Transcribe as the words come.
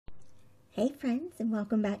Hey friends, and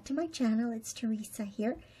welcome back to my channel. It's Teresa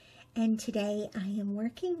here, and today I am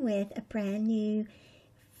working with a brand new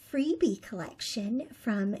freebie collection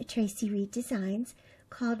from Traci Reed Designs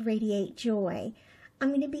called Radiate Joy. I'm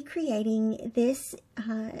going to be creating this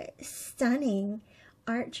stunning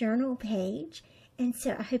art journal page, and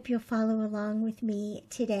so I hope you'll follow along with me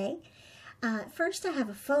today. First, I have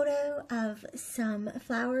a photo of some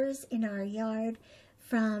flowers in our yard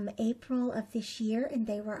from April of this year, and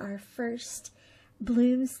they were our first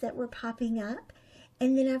blooms that were popping up.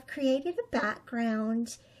 And then I've created a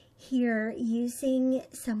background here using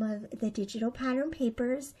some of the digital pattern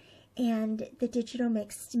papers and the digital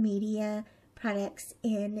mixed media products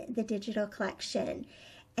in the digital collection.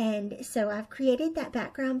 And so I've created that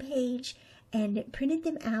background page and printed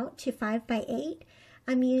them out to 5x8.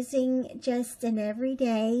 I'm using just an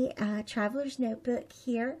everyday traveler's notebook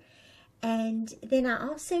here. And then I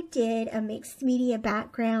also did a mixed media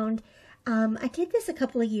background. I did this a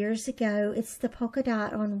couple of years ago. It's the polka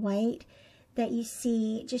dot on white that you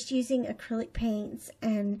see, just using acrylic paints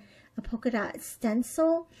and a polka dot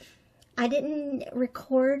stencil. I didn't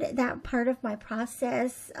record that part of my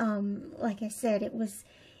process. Like I said, it was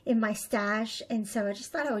in my stash, and so I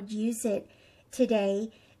just thought I would use it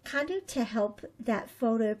today, kind of to help that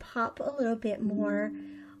photo pop a little bit more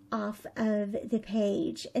off of the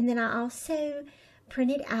page. And then I also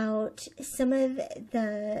printed out some of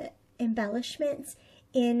the embellishments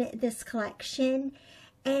in this collection,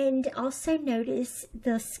 and also notice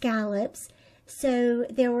the scallops. So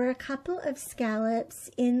there were a couple of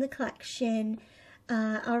scallops in the collection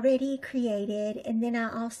already created, and then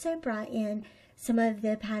I also brought in some of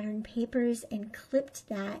the pattern papers and clipped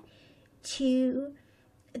that to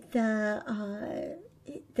the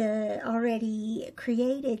already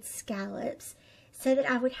created scallops so that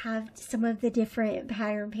I would have some of the different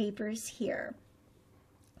pattern papers here.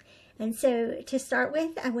 And so to start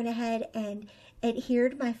with, I went ahead and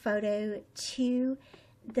adhered my photo to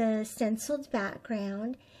the stenciled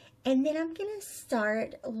background, and then I'm going to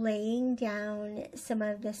start laying down some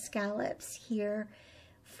of the scallops here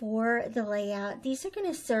for the layout. These are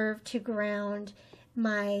going to serve to ground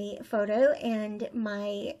my photo and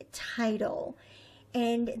my title.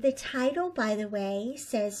 And the title, by the way,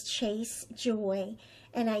 says Chase Joy,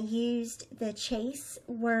 and I used the chase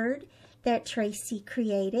word that Traci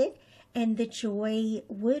created and the joy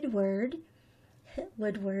Woodward,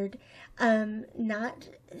 not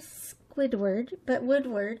Squidward, but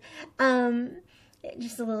Woodward,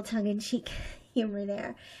 just a little tongue-in-cheek humor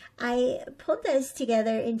there. I pulled those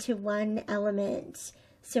together into one element,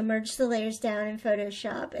 so merged the layers down in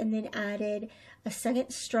Photoshop and then added a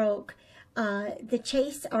second stroke. The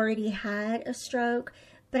chase already had a stroke,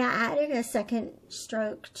 but I added a second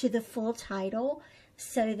stroke to the full title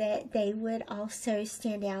so that they would also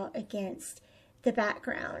stand out against the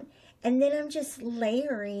background. And then I'm just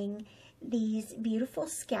layering these beautiful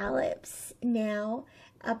scallops now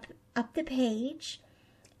up the page.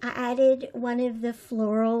 I added one of the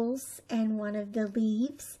florals and one of the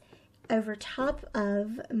leaves over top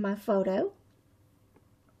of my photo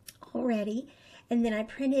already. And then I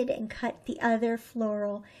printed and cut the other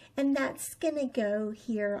floral, and that's going to go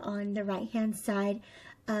here on the right-hand side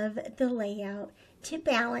of the layout to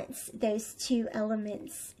balance those two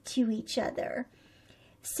elements to each other.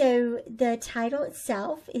 So the title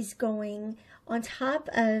itself is going on top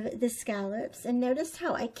of the scallops, and notice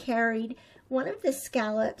how I carried one of the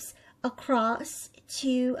scallops across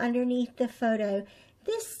to underneath the photo.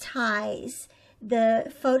 This ties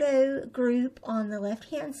the photo group on the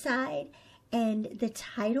left-hand side and the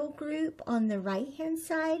title group on the right-hand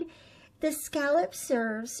side. The scallop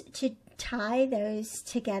serves to tie those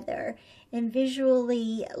together and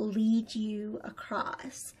visually lead you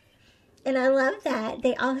across. And I love that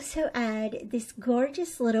they also add this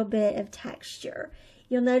gorgeous little bit of texture.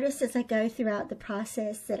 You'll notice as I go throughout the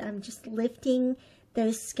process that I'm just lifting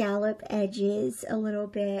those scallop edges a little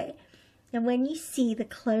bit. And when you see the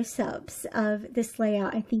close-ups of this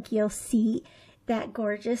layout, I think you'll see that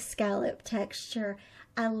gorgeous scallop texture.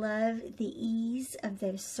 I love the ease of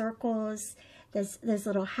those circles, those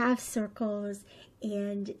little half circles,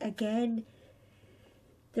 and again,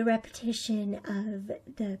 the repetition of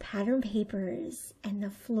the pattern papers and the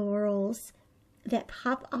florals that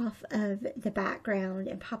pop off of the background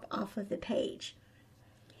and pop off of the page.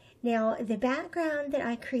 Now, the background that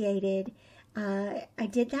I created, I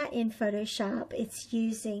did that in Photoshop. It's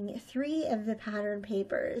using 3 of the pattern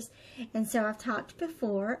papers. And so I've talked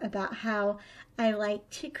before about how I like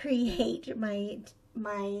to create my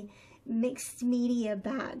mixed media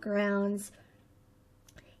backgrounds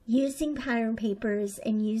using pattern papers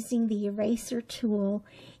and using the eraser tool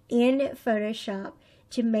in Photoshop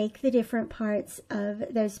to make the different parts of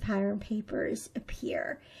those pattern papers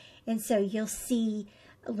appear. And so you'll see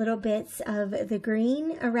little bits of the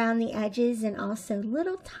green around the edges and also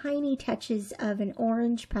little tiny touches of an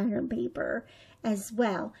orange pattern paper as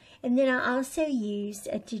well. And then I also used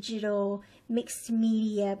a digital mixed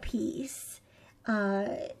media piece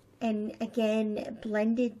and again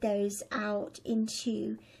blended those out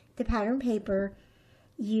into the pattern paper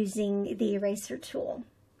using the eraser tool.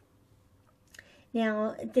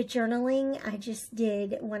 Now the journaling, I just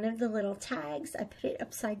did one of the little tags. I put it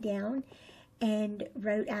upside down and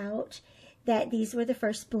wrote out that these were the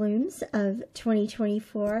first blooms of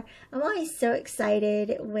 2024. I'm always so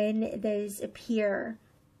excited when those appear.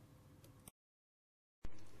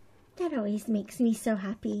 That always makes me so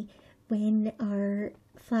happy when our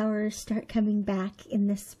flowers start coming back in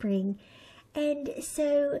the spring. And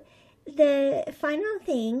so the final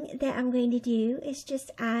thing that I'm going to do is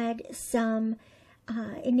just add some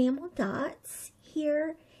enamel dots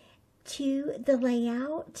here to the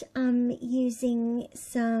layout. I'm using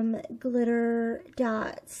some glitter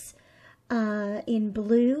dots in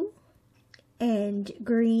blue and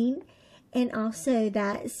green, and also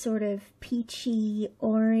that sort of peachy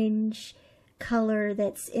orange color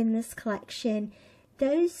that's in this collection.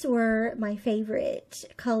 Those were my favorite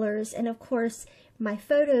colors, and of course my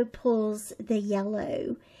photo pulls the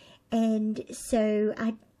yellow, and so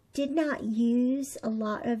I did not use a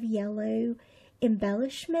lot of yellow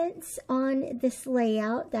embellishments on this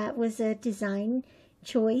layout. That was a design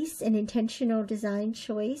choice, an intentional design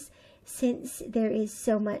choice, since there is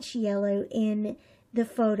so much yellow in the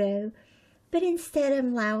photo. But instead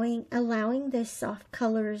I'm allowing the soft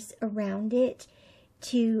colors around it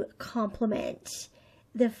to complement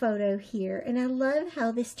the photo here. And I love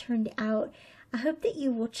how this turned out. I hope that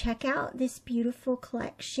you will check out this beautiful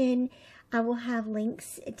collection. I will have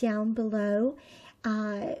links down below.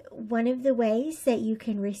 One of the ways that you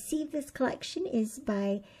can receive this collection is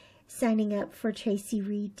by signing up for Traci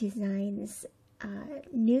Reed Designs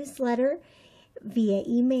newsletter via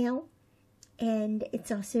email, and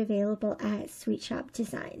it's also available at Sweet Shop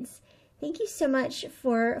Designs. Thank you so much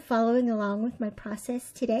for following along with my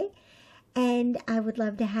process today, and I would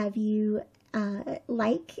love to have you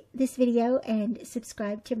like this video and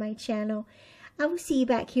subscribe to my channel. I will see you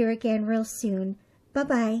back here again real soon.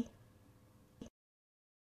 Bye-bye.